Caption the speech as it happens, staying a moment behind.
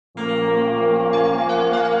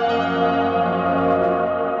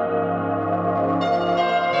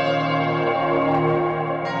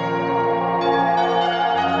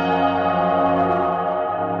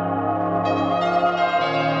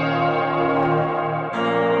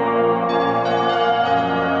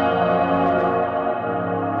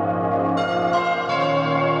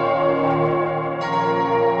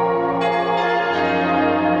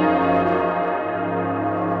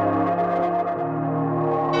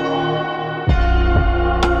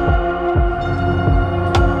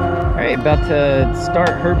right, about to start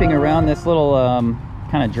herping around this little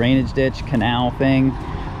kind of drainage ditch canal thing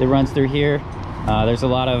that runs through here. There's a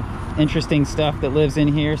lot of interesting stuff that lives in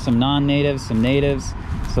here, some non-natives, some natives,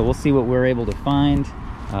 so we'll see what we're able to find.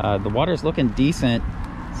 The water's looking decent,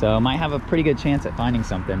 so might have a pretty good chance at finding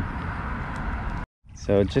something.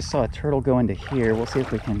 So just saw a turtle go into here. We'll see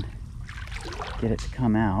if we can get it to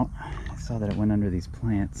come out. I saw that it went under these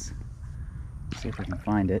plants. Let's see if we can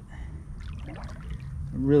find it.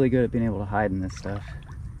 I'm really good at being able to hide in this stuff.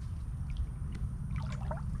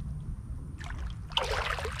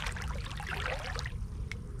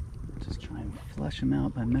 Just try and flush them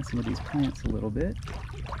out by messing with these plants a little bit.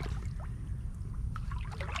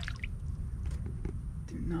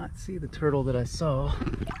 Do not see the turtle that I saw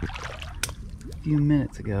a few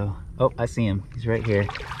minutes ago. Oh, I see him. He's right here.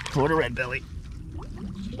 Florida red belly.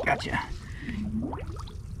 Gotcha.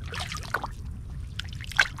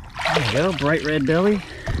 There you go, bright red belly.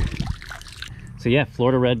 So yeah,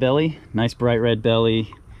 Florida red belly, nice bright red belly.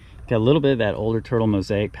 Got a little bit of that older turtle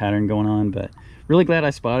mosaic pattern going on, but really glad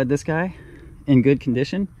I spotted this guy in good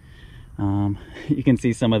condition. You can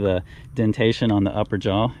see some of the dentation on the upper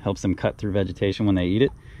jaw, helps them cut through vegetation when they eat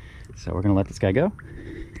it. So we're gonna let this guy go.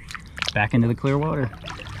 Back into the clear water.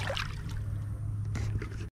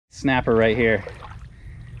 Snapper right here.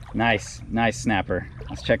 Nice, nice snapper.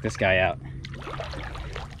 Let's check this guy out.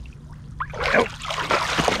 Oh,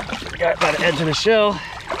 got by the edge of the shell.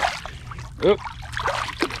 Oop.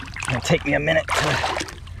 It'll take me a minute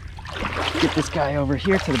to get this guy over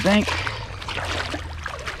here to the bank.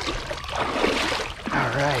 All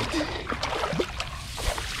right.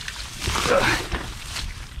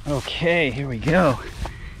 Okay, here we go.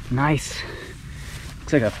 Nice.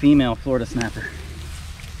 Looks like a female Florida snapper.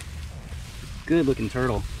 Good looking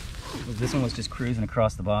turtle. This one was just cruising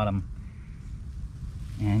across the bottom.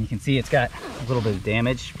 And you can see it's got a little bit of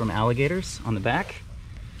damage from alligators on the back.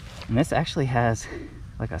 And this actually has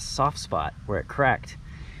like a soft spot where it cracked.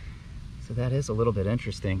 So that is a little bit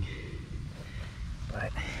interesting.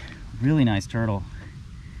 But really nice turtle.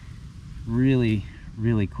 Really,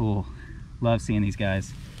 really cool. Love seeing these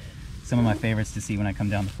guys. Some of my favorites to see when I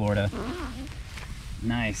come down to Florida.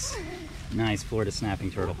 Nice, nice Florida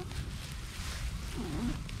snapping turtle.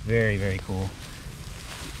 Very, very cool.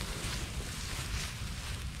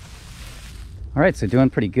 All right, so doing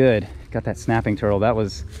pretty good. Got that snapping turtle. That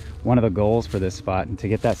was one of the goals for this spot, and to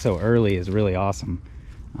get that so early is really awesome.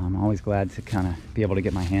 I'm always glad to kind of be able to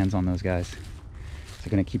get my hands on those guys. So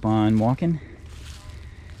gonna keep on walking,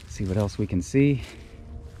 see what else we can see.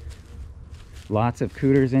 Lots of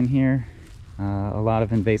cooters in here, a lot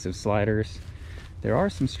of invasive sliders. There are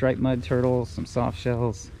some striped mud turtles, some soft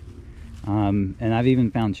shells, and I've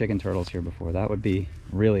even found chicken turtles here before. That would be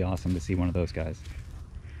really awesome to see one of those guys.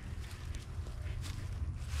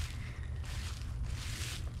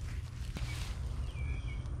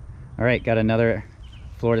 All right, got another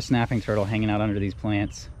Florida snapping turtle hanging out under these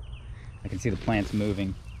plants. I can see the plants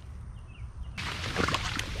moving.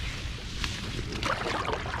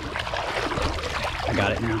 I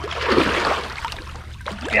got it now.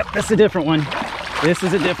 Yep, this is a different one. This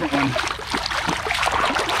is a different one.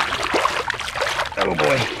 Oh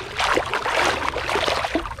boy.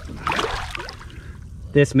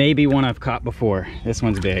 This may be one I've caught before. This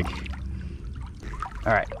one's big.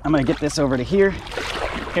 All right, I'm gonna get this over to here.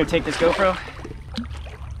 Here, take this GoPro.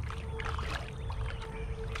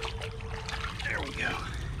 There we go.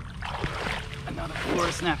 Another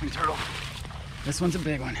Florida snapping turtle. This one's a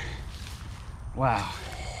big one. Wow.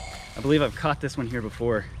 I believe I've caught this one here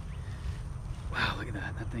before. Wow, look at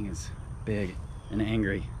that. That thing is big and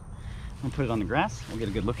angry. I'm gonna put it on the grass. We'll get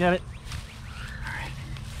a good look at it. All right.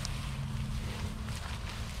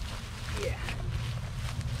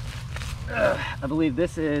 Yeah. I believe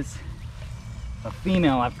this is a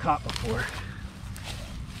female I've caught before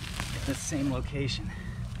at this same location.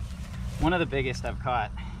 One of the biggest I've caught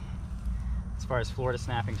as far as Florida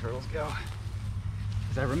snapping turtles go,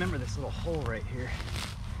 because I remember this little hole right here.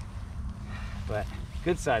 But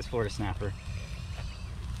good sized Florida snapper.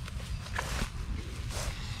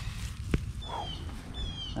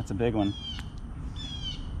 That's a big one.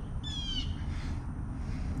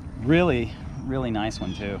 Really, really nice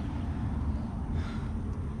one too.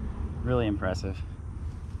 Really impressive.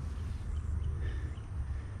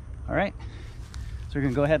 All right, so we're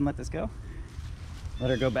gonna go ahead and let this go. Let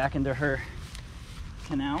her go back into her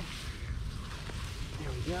canal. There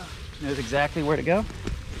we go. She knows exactly where to go.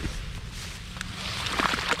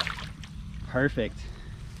 Perfect,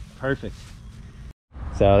 perfect.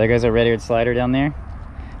 So there goes a red-eared slider down there.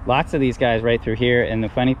 Lots of these guys right through here, and the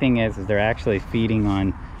funny thing is they're actually feeding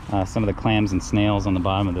on some of the clams and snails on the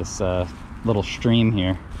bottom of this little stream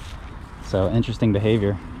here. So interesting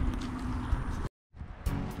behavior.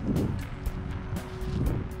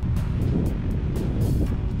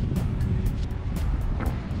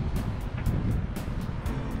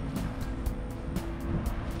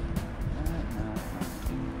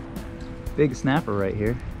 Big snapper right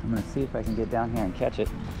here. I'm gonna see if I can get down here and catch it.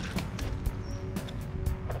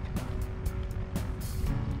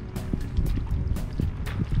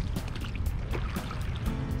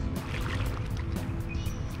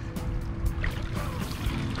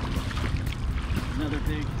 Another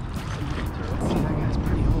big turtle. See, that guy's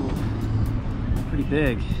pretty old. Pretty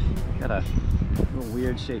big. Got a little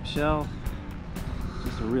weird shaped shell.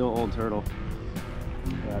 Just a real old turtle.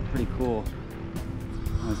 Yeah, pretty cool.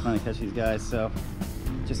 It's fun to catch these guys. So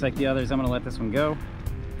just like the others, I'm gonna let this one go.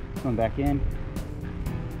 Going back in.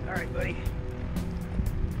 All right, buddy.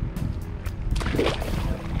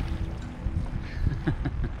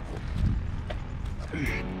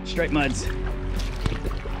 Striped muds.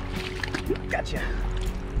 Gotcha.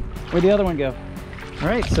 Where'd the other one go? All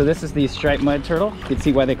right, so this is the striped mud turtle. You can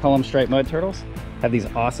see why they call them striped mud turtles. Have these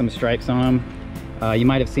awesome stripes on them. You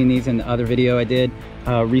might have seen these in the other video I did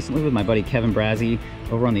recently with my buddy Kevin Brazzi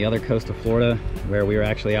over on the other coast of Florida, where we were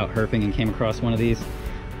actually out herping and came across one of these.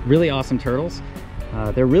 Really awesome turtles.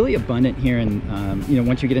 They're really abundant here, and you know,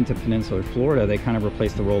 once you get into peninsular Florida, they kind of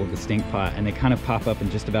replace the role of the stink pot, and they kind of pop up in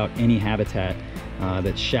just about any habitat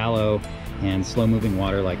that's shallow and slow-moving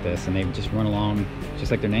water like this, and they just run along,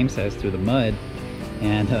 just like their name says, through the mud.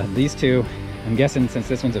 And these two, I'm guessing since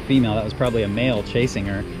this one's a female, that was probably a male chasing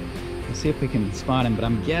her. We'll see if we can spot him, but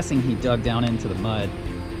I'm guessing he dug down into the mud.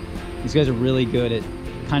 These guys are really good at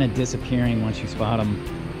kind of disappearing once you spot them.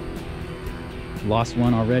 Lost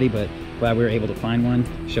one already, but glad we were able to find one,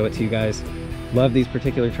 show it to you guys. Love these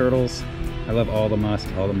particular turtles. I love all the musk,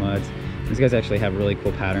 all the muds. These guys actually have really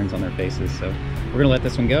cool patterns on their faces, so we're gonna let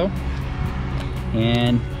this one go.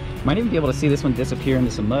 And might even be able to see this one disappear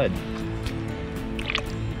into some mud.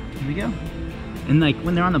 Here we go. And like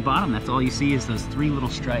when they're on the bottom, that's all you see is those three little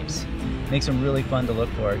stripes. Makes them really fun to look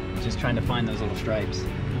for, just trying to find those little stripes.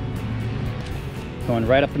 Going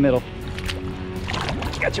right up the middle.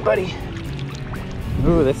 Gotcha, buddy.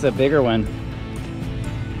 Ooh, this is a bigger one.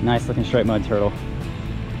 Nice looking striped mud turtle.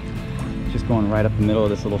 Just going right up the middle of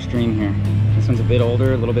this little stream here. This one's a bit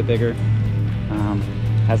older, a little bit bigger.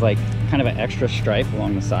 Has like kind of an extra stripe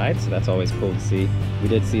along the side, so that's always cool to see. We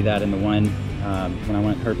did see that in the one when I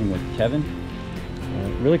went herping with Kevin.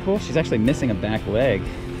 Really cool. She's actually missing a back leg.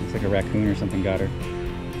 Looks like a raccoon or something got her.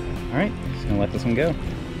 All right, just gonna let this one go.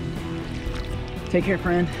 Take care,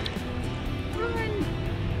 friend. Run.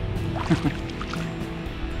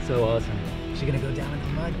 So awesome. Is she gonna go down into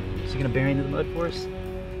the mud? Is she gonna bury into the mud for us?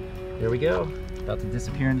 There we go. About to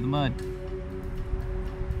disappear into the mud.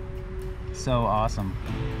 So awesome.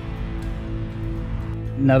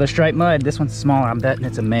 Another striped mud. This one's smaller. I'm betting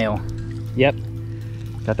it's a male. Yep.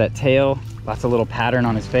 Got that tail. Lots of little pattern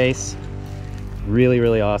on his face. Really,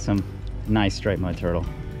 really awesome. Nice striped mud turtle.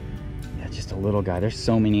 Yeah, just a little guy. There's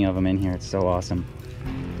so many of them in here. It's so awesome.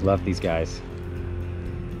 Love these guys.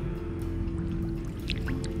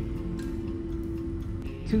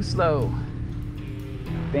 Too slow.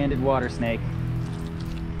 Banded water snake.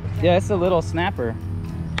 Yeah, it's a little snapper.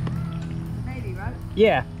 Maybe, right?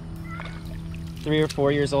 Yeah. 3 or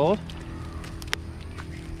 4 years old.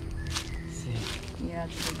 Let's see. Yeah,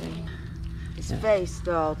 it's big. His face,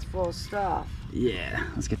 though, it's full of stuff. Yeah,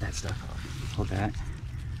 let's get that stuff off. Hold that.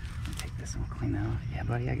 Take this one, clean that off. Yeah,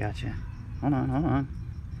 buddy, I got you. Hold on, hold on.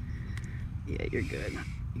 Yeah, you're good.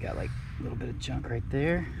 You got like a little bit of junk right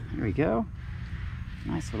there. There we go.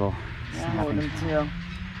 Nice little. Yeah, I hold them too.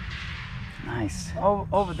 Nice.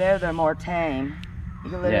 Over there, they're more tame.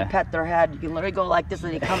 You can literally pet their head. You can literally go like this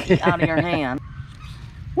and they come out of your hand.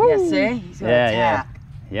 Woo! Yeah, see? He's gonna attack.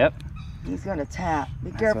 Yeah. Yep. He's gonna attack.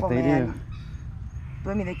 Be That's careful, what they man. do.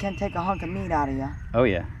 Believe me, they can take a hunk of meat out of you. Oh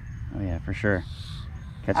yeah. Oh yeah, for sure.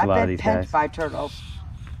 Catch a lot of these guys. I've been pinched by turtles,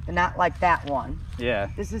 but not like that one. Yeah.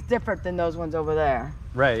 This is different than those ones over there.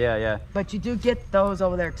 Right, yeah, yeah. But you do get those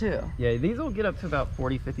over there too. Yeah, these will get up to about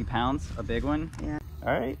 40, 50 pounds, a big one. Yeah.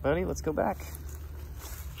 All right, buddy, let's go back.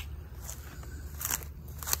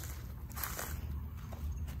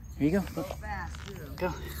 Here you go. Go fast too.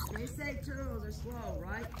 Go. They say turtles are slow,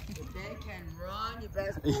 right? If they can run, you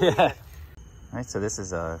best. Yeah. All right, so this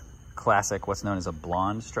is a classic, what's known as a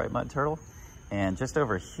blonde striped mud turtle. And just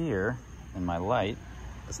over here in my light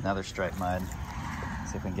is another striped mud.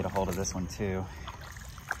 See if we can get a hold of this one too. You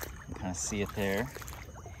can kind of see it there.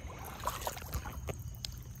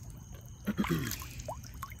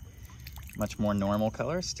 much more normal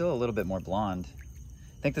color, still a little bit more blonde.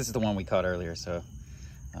 I think this is the one we caught earlier, so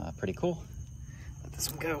pretty cool. Let this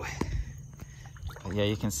one go. But yeah,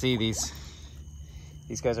 you can see these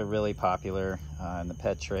guys are really popular in the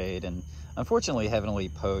pet trade, and unfortunately heavily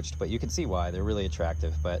poached, but you can see why. They're really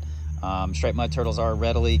attractive. But striped mud turtles are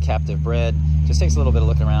readily captive bred. Just takes a little bit of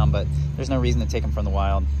looking around, but there's no reason to take them from the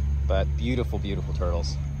wild. But beautiful, beautiful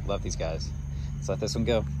turtles. Love these guys. Let's let this one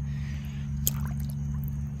go.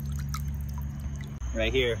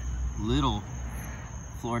 Right here, little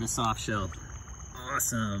Florida softshell.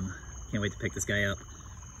 Awesome. Can't wait to pick this guy up.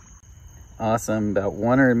 Awesome, about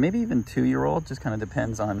 1 or maybe even 2-year-old, just kind of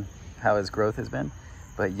depends on how his growth has been.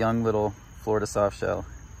 But young little Florida softshell,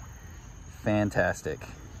 fantastic.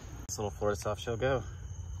 This little Florida softshell go.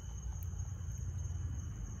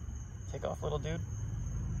 Take off, little dude.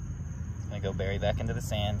 It's gonna go bury back into the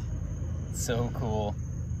sand. So cool.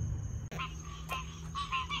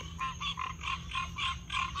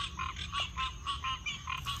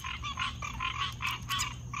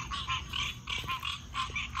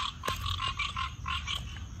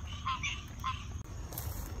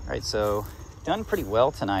 All right, so done pretty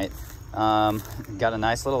well tonight. Got a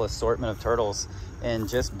nice little assortment of turtles in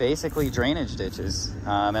just basically drainage ditches.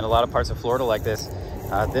 In a lot of parts of Florida like this,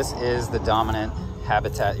 this is the dominant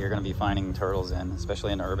habitat you're gonna be finding turtles in,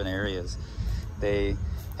 especially in urban areas. They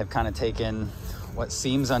have kind of taken what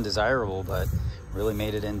seems undesirable, but really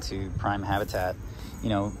made it into prime habitat. You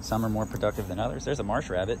know, some are more productive than others. There's a marsh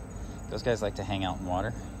rabbit. Those guys like to hang out in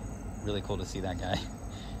water. Really cool to see that guy.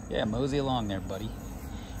 Yeah, mosey along there, buddy.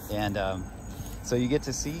 And so you get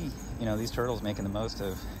to see, you know, these turtles making the most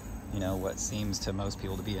of, you know, what seems to most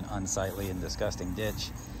people to be an unsightly and disgusting ditch,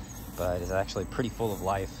 but is actually pretty full of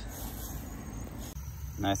life.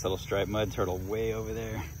 Nice little striped mud turtle way over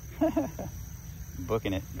there.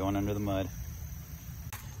 Booking it, going under the mud.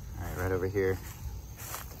 All right, right over here,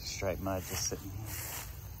 striped mud just sitting here.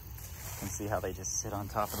 You can see how they just sit on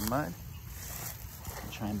top of the mud.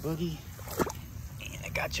 Try and boogie. And I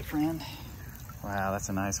got you, friend. Wow, that's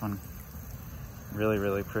a nice one. Really,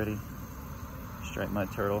 really pretty. Striped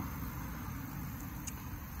mud turtle.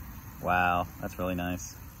 Wow, that's really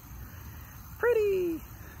nice. Pretty.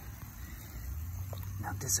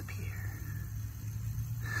 Now disappear.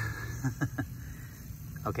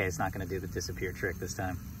 Okay, it's not gonna do the disappear trick this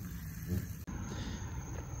time. All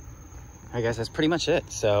right, guys, that's pretty much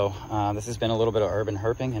it. So this has been a little bit of urban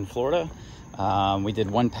herping in Florida. We did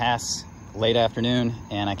one pass late afternoon,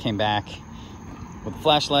 and I came back with a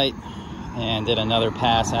flashlight and did another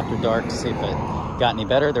pass after dark to see if it got any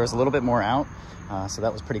better. There was a little bit more out, so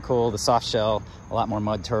that was pretty cool. The soft shell, a lot more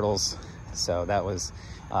mud turtles, so that was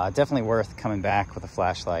definitely worth coming back with a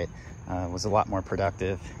flashlight. It was a lot more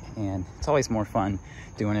productive, and it's always more fun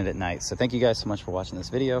doing it at night. So thank you guys so much for watching this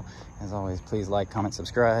video. As always, please like, comment,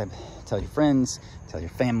 subscribe, tell your friends, tell your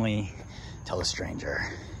family, tell a stranger,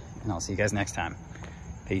 and I'll see you guys next time.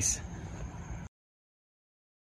 Peace.